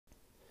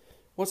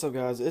What's up,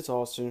 guys? It's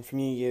Austin from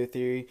Yugioh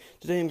Theory.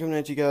 Today I'm coming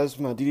at you guys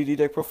with my DDD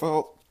deck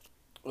profile.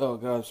 Oh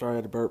god, sorry I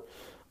had to burp.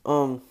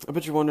 I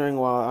bet you're wondering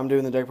why I'm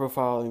doing the deck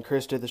profile and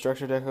Chris did the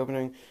structure deck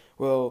opening.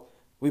 Well,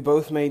 we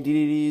both made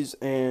DDDs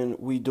and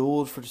we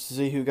dueled to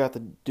see who got to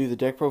do the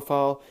deck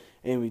profile,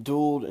 and we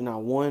dueled and I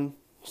won.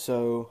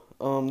 So,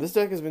 this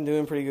deck has been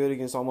doing pretty good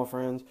against all my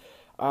friends.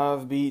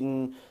 I've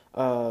beaten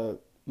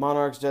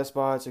Monarchs,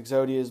 Despots,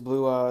 Exodias,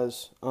 Blue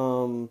Eyes.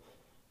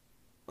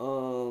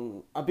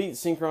 I beat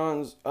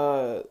Synchron's.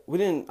 I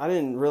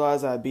didn't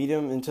realize I beat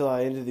him until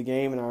I ended the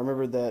game, and I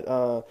remembered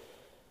that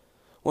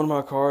one of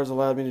my cards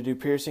allowed me to do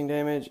piercing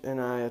damage, and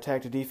I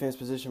attacked a defense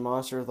position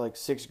monster with like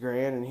 6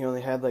 grand, and he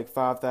only had like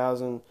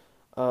 5,000,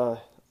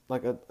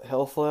 like a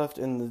health left,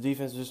 and the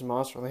defense position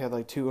monster only had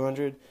like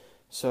 200.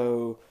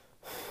 So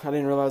I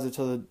didn't realize it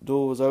until the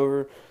duel was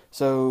over.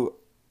 So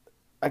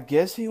I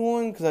guess he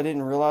won because I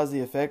didn't realize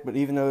the effect, but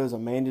even though it was a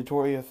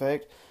mandatory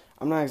effect,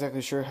 I'm not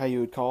exactly sure how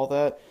you would call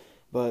that.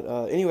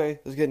 But anyway,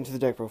 let's get into the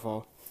deck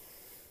profile.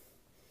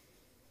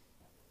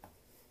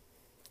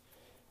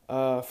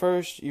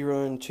 First, you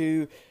run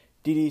 2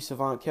 DD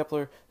Savant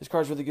Kepler. This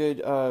card's really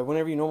good.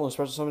 Whenever you normally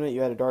special summon it,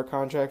 you add a Dark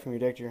Contract from your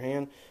deck to your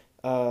hand.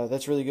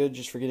 That's really good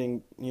just for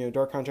getting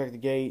Dark Contract at the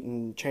gate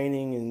and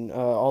chaining and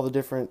all the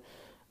different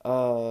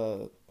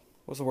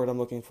what's the word I'm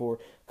looking for,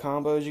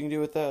 combos you can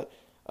do with that.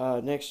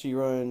 Next, you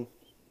run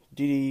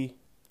DD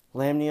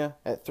Lamnia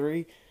at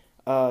 3.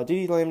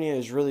 DD Lamnia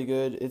is really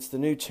good. It's the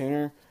new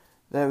tuner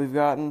that we've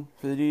gotten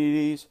for the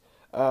DDDs.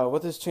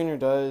 What this tuner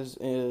does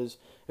is,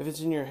 if it's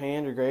in your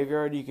hand or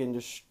graveyard, you can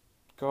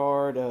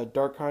discard a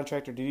Dark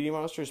Contract or DDD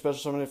monster, special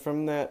summon it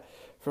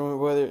from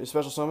whether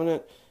special summon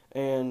it.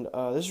 And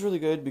this is really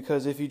good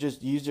because if you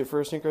just used it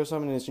for a synchro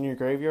summon and it's in your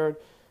graveyard,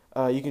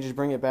 you can just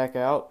bring it back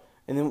out.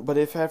 And then, but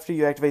if after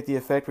you activate the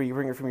effect where you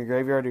bring it from your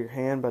graveyard to your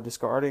hand by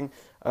discarding,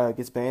 it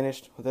gets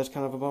banished. Well, that's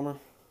kind of a bummer.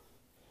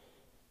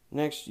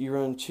 Next, you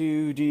run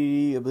 2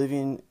 DDD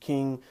Oblivion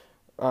King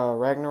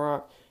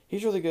Ragnarok.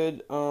 He's really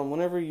good.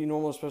 Whenever you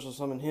normal special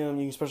summon him,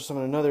 you can special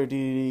summon another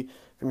DDD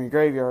from your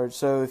graveyard.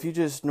 So if you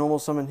just normal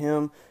summon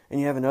him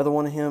and you have another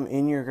one of him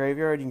in your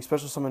graveyard, you can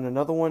special summon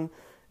another one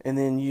and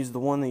then use the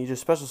one that you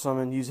just special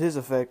summoned, use his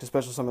effect to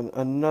special summon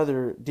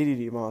another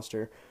DDD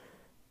monster.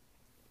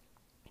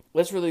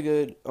 That's really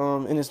good.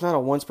 And it's not a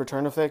once per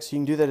turn effect, so you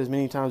can do that as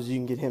many times as you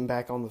can get him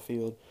back on the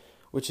field,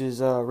 which is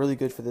really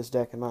good for this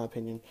deck in my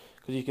opinion,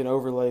 because you can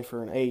overlay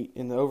for an 8,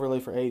 and the overlay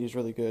for 8 is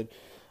really good.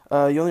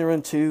 You only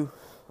run 2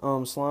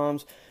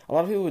 slimes. A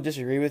lot of people would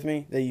disagree with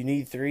me that you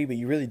need 3, but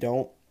you really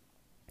don't,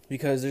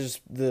 because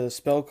there's the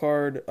spell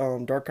card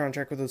Dark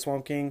Contract with the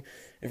Swamp King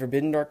and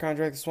Forbidden Dark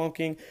Contract with the Swamp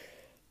King.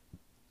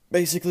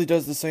 Basically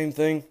does the same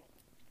thing.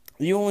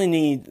 You only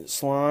need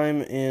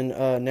Slime and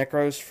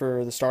Necros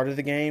for the start of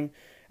the game.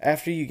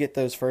 After you get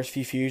those first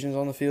few fusions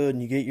on the field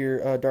and you get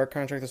your Dark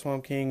Contract, the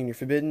Swamp King, and your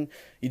Forbidden,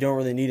 you don't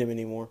really need them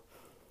anymore.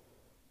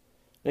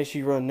 Next,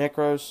 you run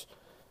Necros.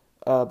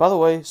 By the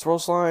way, Swirl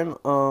Slime,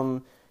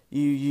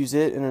 you use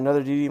it and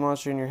another DD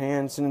monster in your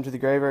hand, send them to the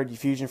graveyard, you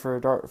fusion for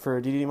a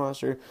DD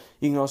monster.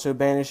 You can also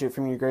banish it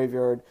from your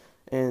graveyard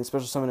and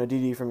special summon a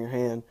DD from your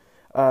hand.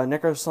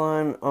 Necro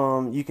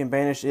Slime, you can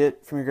banish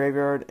it from your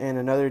graveyard and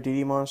another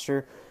DD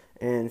monster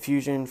and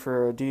fusion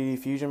for a DD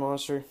fusion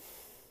monster.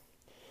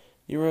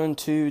 You run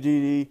 2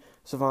 DD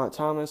Savant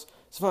Thomas.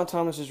 Savant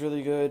Thomas is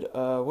really good.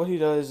 What he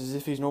does is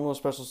if he's normal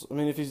special,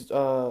 if he's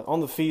on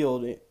the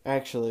field,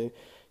 actually,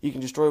 you can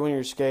destroy one of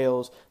your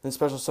scales, then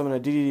special summon a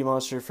DDD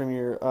monster from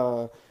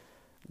your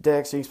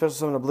deck. So you can special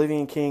summon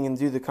Oblivion King and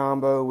do the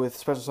combo with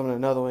special summon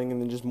another wing, and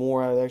then just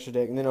more out of the extra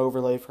deck, and then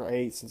overlay for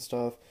 8s and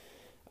stuff.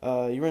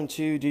 You run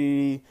 2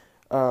 DDD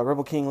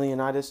Rebel King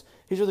Leonidas.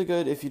 He's really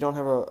good if you don't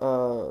have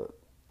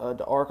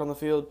the arc on the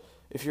field.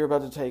 If you're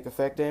about to take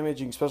effect damage,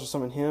 you can special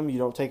summon him. You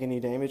don't take any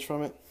damage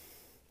from it.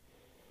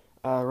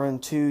 Run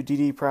 2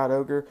 DD Proud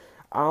Ogre.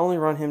 I only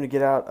run him to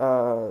get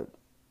out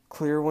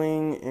Clear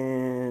Wing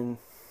and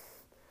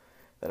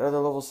that other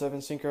level 7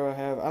 synchro I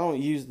have. I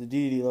don't use the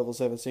DDD level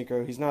 7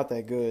 synchro. He's not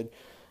that good.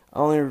 I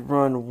only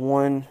run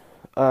 1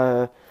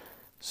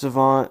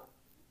 Savant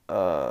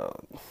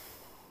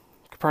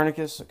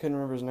Copernicus. I couldn't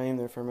remember his name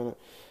there for a minute.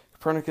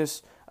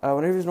 Copernicus.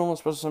 Whenever he's normal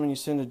special summon, you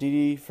send a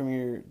DD from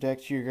your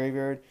deck to your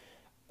graveyard.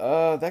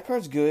 That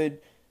card's good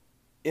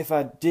if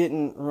I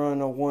didn't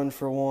run a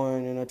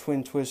 1-for-1 and a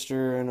Twin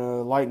Twister and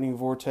a Lightning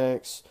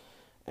Vortex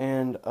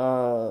and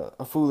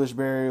a Foolish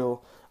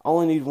Burial. I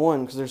only need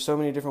 1 because there's so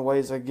many different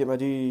ways I can get my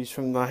DDs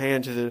from my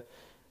hand to the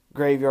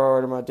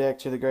graveyard or my deck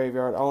to the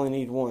graveyard. I only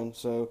need 1,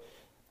 so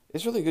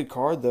it's a really good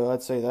card though,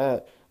 I'd say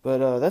that.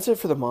 But that's it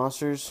for the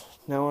monsters.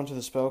 Now on to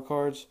the spell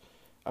cards.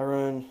 I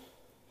run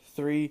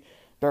 3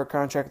 Dark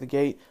Contract at the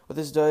gate. What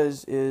this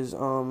does is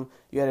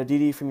you add a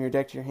DD from your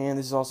deck to your hand.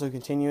 This is also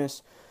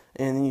continuous.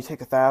 And then you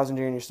take 1,000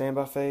 during your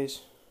standby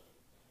phase.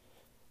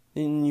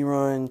 Then you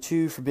run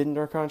 2 Forbidden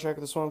Dark Contract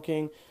with the Swamp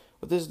King.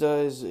 What this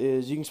does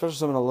is you can special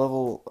summon a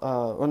level,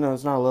 no,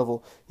 it's not a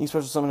level. You can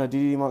special summon a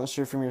DD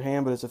monster from your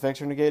hand, but its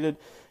effects are negated.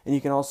 And you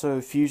can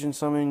also fusion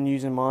summon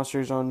using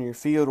monsters on your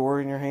field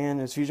or in your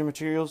hand as fusion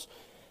materials.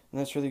 and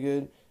that's really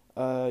good.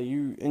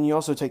 You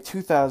also take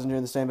 2,000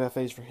 during the standby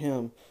phase for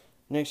him.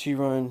 Next, you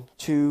run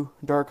 2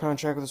 Dark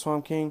Contract with the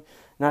Swamp King,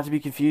 not to be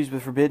confused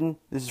with Forbidden.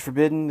 This is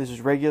Forbidden. This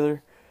is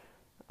regular.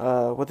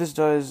 What this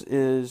does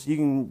is you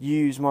can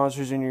use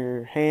monsters in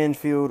your hand,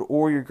 field,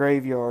 or your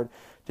graveyard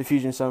to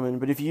fusion summon.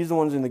 But if you use the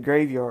ones in the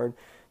graveyard,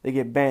 they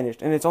get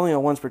banished, and it's only a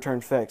once per turn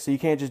effect, so you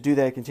can't just do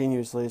that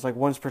continuously. It's like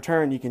once per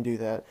turn you can do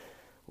that,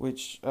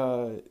 which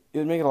it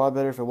would make it a lot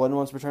better if it wasn't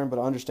once per turn. But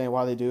I understand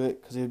why they do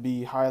it because it would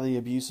be highly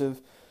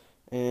abusive.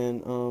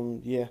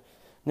 And yeah.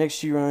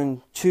 Next you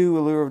run 2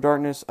 Allure of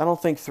Darkness. I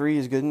don't think 3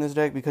 is good in this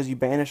deck because you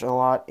banish a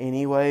lot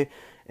anyway,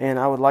 and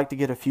I would like to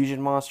get a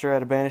fusion monster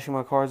out of banishing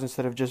my cards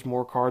instead of just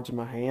more cards in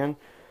my hand.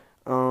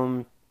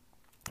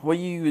 What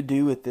you would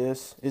do with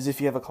this is if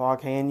you have a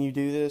clock hand, you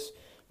do this.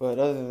 But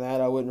other than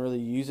that, I wouldn't really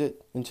use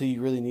it until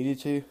you really needed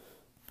to.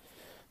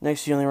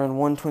 Next, you only run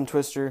 1 Twin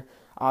Twister.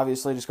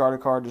 Obviously, discard a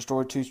card,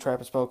 destroy 2 trap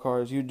and spell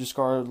cards. You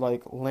discard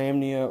like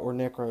Lamnia or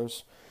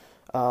Necros.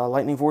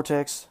 Lightning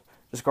Vortex,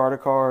 discard a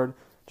card,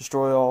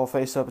 destroy all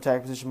face-up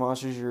attack position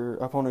monsters your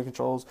opponent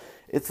controls.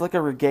 It's like a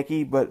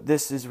Regeki, but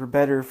this is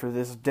better for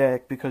this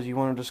deck because you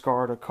want to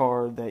discard a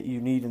card that you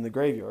need in the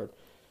graveyard.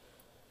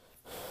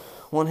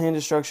 1 Hand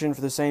Destruction for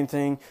the same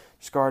thing.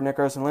 Discard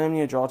Necros and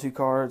Lamnia, draw 2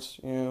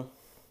 cards.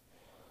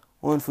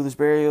 1 Foolish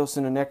Burial,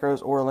 send a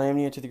Necros or a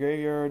Lamnia to the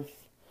graveyard.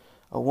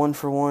 A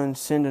 1-for-1,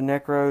 send a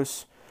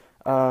Necros,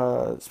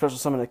 special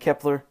summon a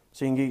Kepler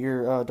so you can get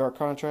your Dark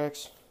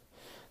Contracts.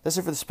 That's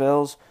it for the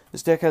spells.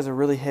 This deck has a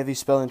really heavy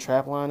spell and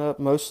trap lineup,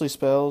 mostly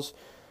spells,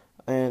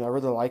 and I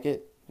really like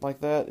it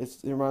like that. It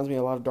reminds me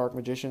a lot of Dark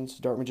Magicians.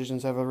 Dark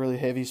Magicians have a really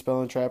heavy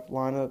spell and trap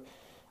lineup.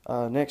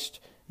 Next,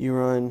 you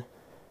run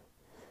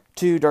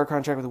 2 Dark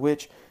Contract with a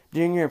Witch.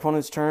 During your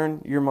opponent's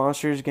turn, your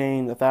monsters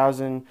gain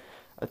 1,000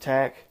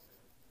 attack.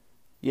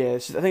 Yeah, I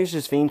think it's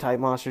just Fiend type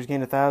monsters gain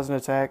 1,000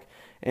 attack,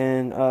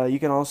 and you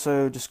can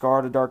also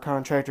discard a Dark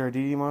Contract or a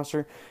DDD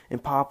monster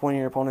and pop one of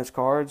your opponent's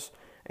cards.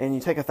 And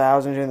you take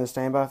 1,000 during the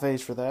standby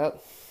phase for that.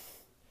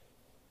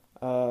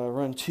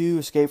 Run 2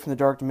 Escape from the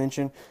Dark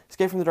Dimension.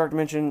 Escape from the Dark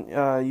Dimension,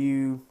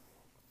 you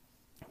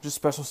just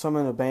special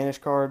summon a banish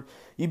card.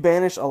 You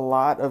banish a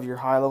lot of your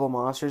high level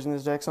monsters in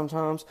this deck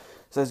sometimes,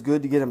 so it's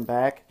good to get them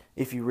back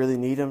if you really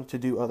need them to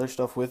do other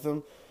stuff with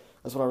them.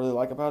 That's what I really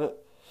like about it.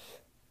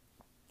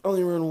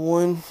 Only run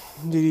 1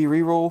 DD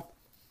reroll.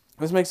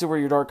 This makes it where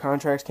your Dark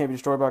Contracts can't be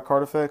destroyed by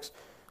card effects.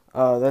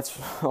 That's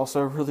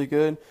also really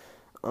good.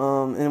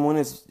 And when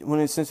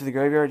it's sent to the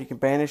graveyard, you can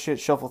banish it,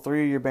 shuffle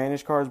 3 of your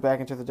banished cards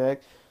back into the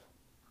deck.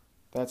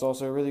 That's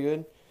also really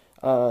good.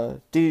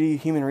 DDD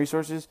Human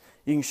Resources.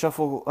 You can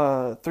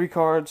shuffle 3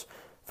 cards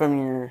from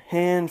your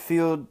hand,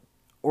 field,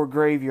 or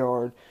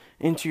graveyard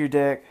into your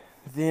deck.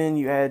 Then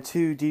you add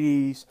 2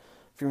 DDs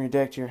from your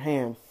deck to your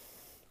hand.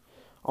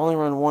 Only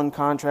run 1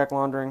 Contract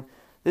Laundering.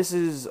 This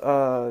is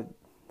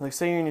like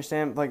say you're in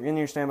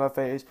your standby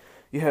phase.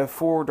 You have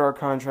 4 Dark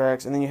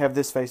Contracts, and then you have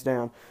this face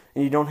down,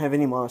 and you don't have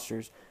any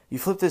monsters. You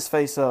flip this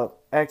face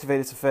up,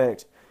 activate its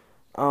effect,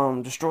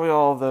 destroy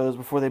all of those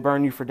before they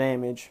burn you for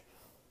damage,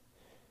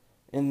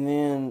 and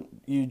then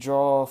you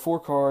draw 4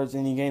 cards,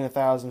 and you gain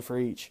 1,000 for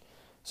each.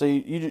 So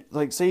you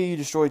like say you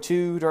destroy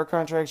 2 Dark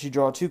Contracts, you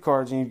draw 2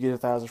 cards, and you get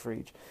 1,000 for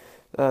each.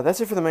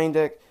 That's it for the main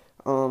deck.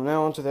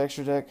 Now on to the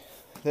extra deck.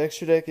 The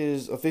extra deck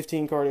is a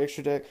 15-card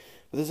extra deck,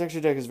 but this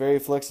extra deck is very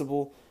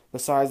flexible.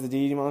 Besides the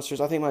DDD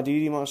monsters, I think my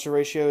DDD monster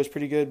ratio is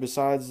pretty good.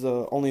 Besides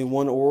the only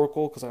 1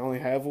 Oracle, because I only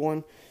have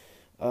 1.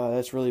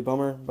 That's really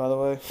bummer, by the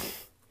way.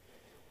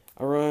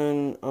 I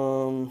run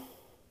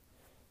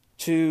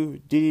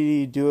 2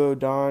 DDD Duo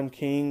Don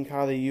King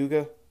Kali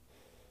Yugioh.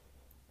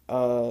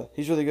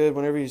 He's really good.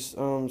 Whenever he's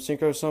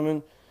synchro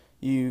summon,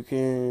 you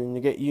can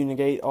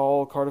negate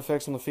all card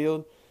effects on the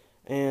field,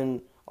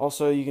 and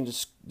also you can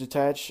just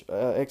detach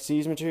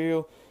Xyz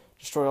material.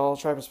 Destroy all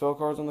trap and spell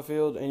cards on the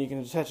field, and you can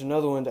attach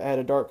another one to add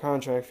a Dark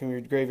Contract from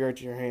your graveyard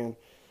to your hand.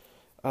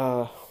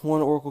 1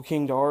 Oracle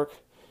King Dark.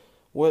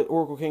 What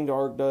Oracle King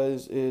Dark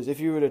does is if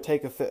you were to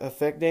take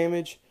effect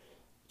damage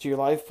to your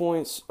life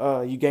points,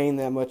 you gain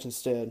that much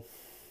instead.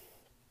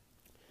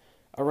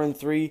 I run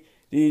 3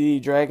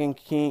 DDD Dragon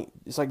King.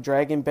 It's like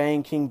Dragon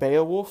Bang King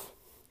Beowulf.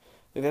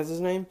 I think that's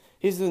his name.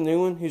 He's the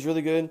new one. He's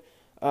really good.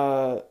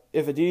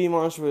 If a DDD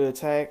monster would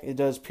attack, it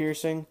does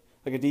piercing.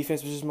 Like a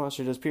defense position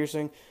monster, it does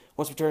piercing.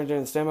 Once per turn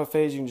during the standby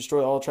phase, you can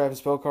destroy all trap and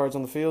spell cards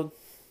on the field.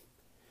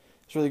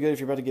 It's really good if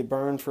you're about to get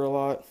burned for a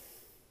lot.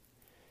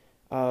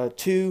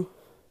 2,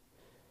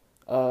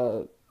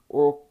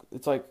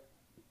 it's like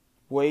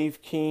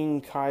Wave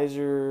King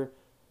Kaiser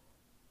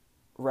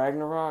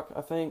Ragnarok,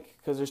 I think,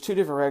 because there's 2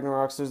 different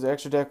Ragnaroks. There's the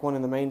extra deck one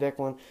and the main deck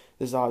one.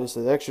 This is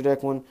obviously the extra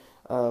deck one.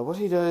 What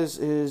he does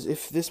is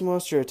if this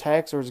monster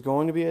attacks or is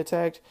going to be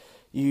attacked,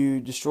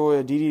 you destroy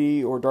a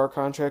DDD or Dark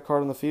Contract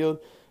card on the field.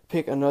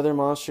 Pick another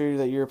monster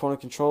that your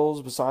opponent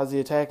controls besides the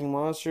attacking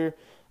monster,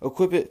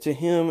 equip it to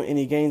him, and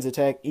he gains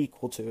attack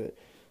equal to it.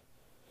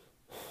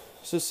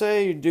 So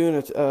say you're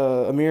doing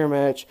a mirror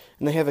match,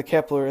 and they have a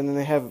Kepler, and then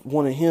they have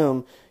one of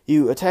him.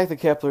 You attack the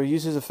Kepler,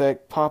 use his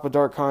effect, pop a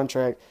Dark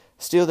Contract,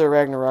 steal their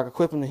Ragnarok,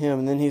 equip him to him,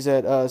 and then he's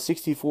at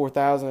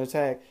 64,000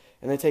 attack,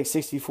 and they take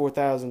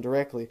 64,000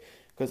 directly.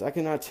 Because I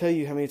cannot tell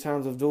you how many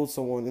times I've dueled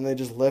someone and they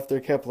just left their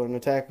Kepler in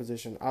attack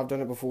position. I've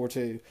done it before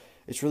too.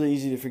 It's really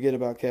easy to forget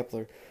about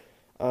Kepler.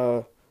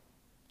 2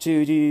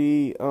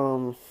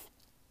 DDD,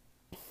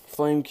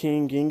 Flame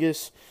King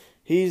Genghis.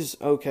 He's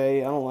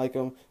okay. I don't like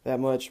him that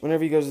much.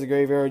 Whenever he goes to the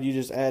graveyard, you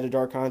just add a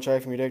Dark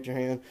Contract from your deck to your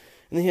hand.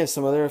 And then he has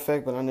some other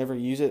effect, but I never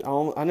use it.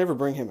 I never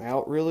bring him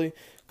out, really,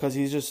 because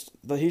he's just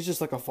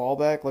like a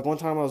fallback. Like, one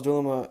time I was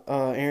doing my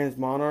Aaron's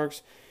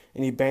Monarchs,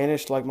 and he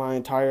banished, like, my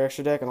entire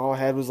extra deck, and all I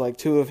had was, like,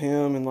 2 of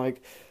him and,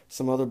 like,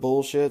 some other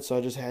bullshit, so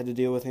I just had to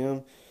deal with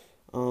him.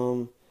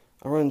 I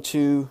run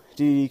 2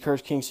 DDD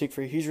Curse King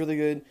Siegfried. He's really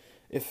good.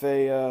 If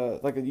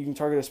you can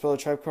target a spell or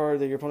trap card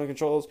that your opponent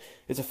controls,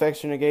 its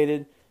effects are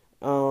negated,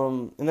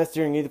 and that's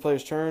during either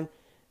player's turn.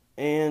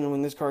 And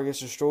when this card gets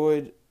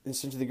destroyed and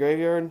sent to the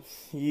graveyard,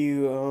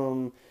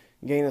 you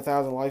gain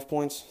 1,000 life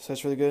points. So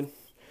that's really good.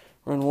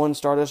 Run 1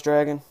 Stardust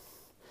Dragon.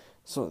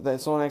 So that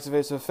someone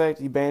activates the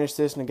effect, you banish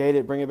this, negate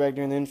it, bring it back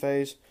during the end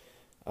phase.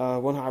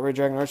 1 Hybrid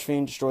Dragon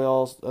Archfiend, destroy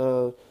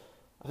all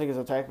I think it's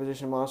attack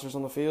position monsters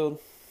on the field.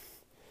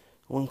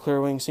 1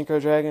 Clearwing Synchro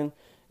Dragon.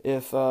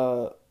 If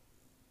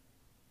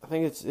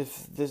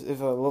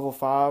if a level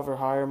 5 or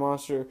higher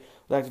monster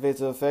activates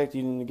the effect,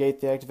 you negate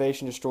the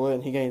activation, destroy it,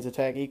 and he gains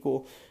attack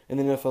equal. And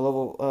then if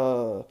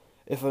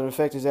if an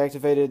effect is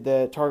activated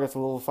that targets a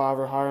level 5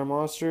 or higher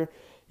monster,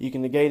 you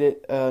can negate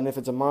it. And if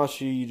it's a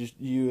monster, you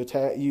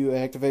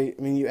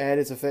add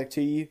its effect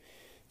to you.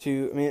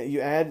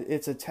 You add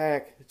its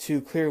attack to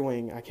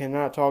Clearwing. I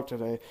cannot talk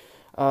today.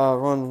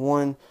 Run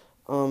 1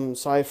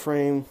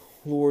 Psyframe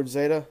Lord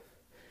Zeta.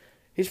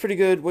 He's pretty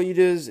good. What you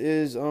do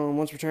is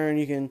once per turn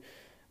you can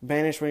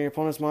banish one of your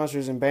opponent's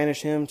monsters and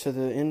banish him to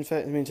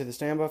the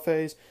standby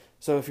phase.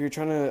 So if you're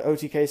trying to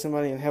OTK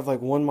somebody and have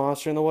like 1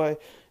 monster in the way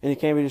and it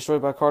can't be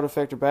destroyed by card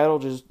effect or battle,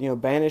 just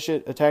banish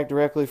it, attack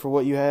directly for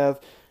what you have,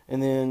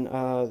 and then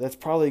that's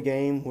probably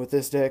game with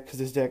this deck, because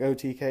this deck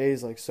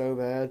OTKs like so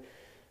bad.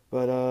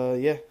 But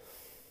yeah,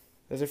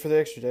 that's it for the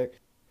extra deck.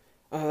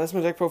 That's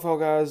my deck profile,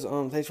 guys.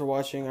 Thanks for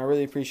watching. I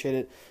really appreciate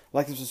it.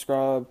 Like and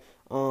subscribe.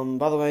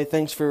 By the way,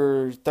 thanks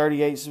for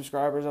 38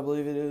 subscribers, I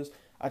believe it is.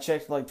 I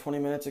checked like 20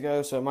 minutes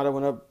ago, so it might have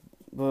went up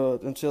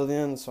until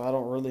then, so I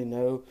don't really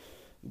know.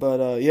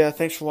 But yeah,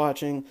 thanks for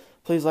watching.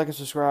 Please like and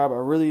subscribe. I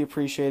really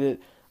appreciate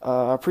it.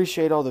 I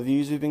appreciate all the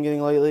views we've been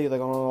getting lately, like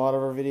on a lot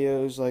of our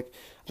videos. Like,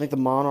 I think the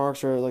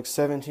Monarchs are at like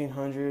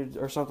 1,700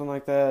 or something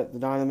like that. The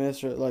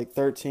Dynamists are at like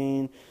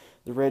 13.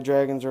 The Red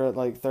Dragons are at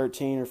like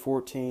 13 or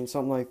 14,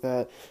 something like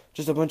that.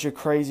 Just a bunch of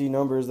crazy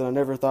numbers that I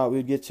never thought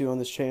we'd get to on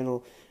this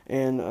channel.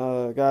 And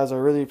guys, I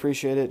really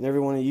appreciate it, and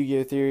everyone at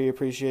Yu-Gi-Oh! Theory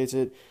appreciates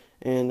it.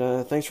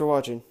 And thanks for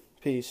watching.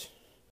 Peace.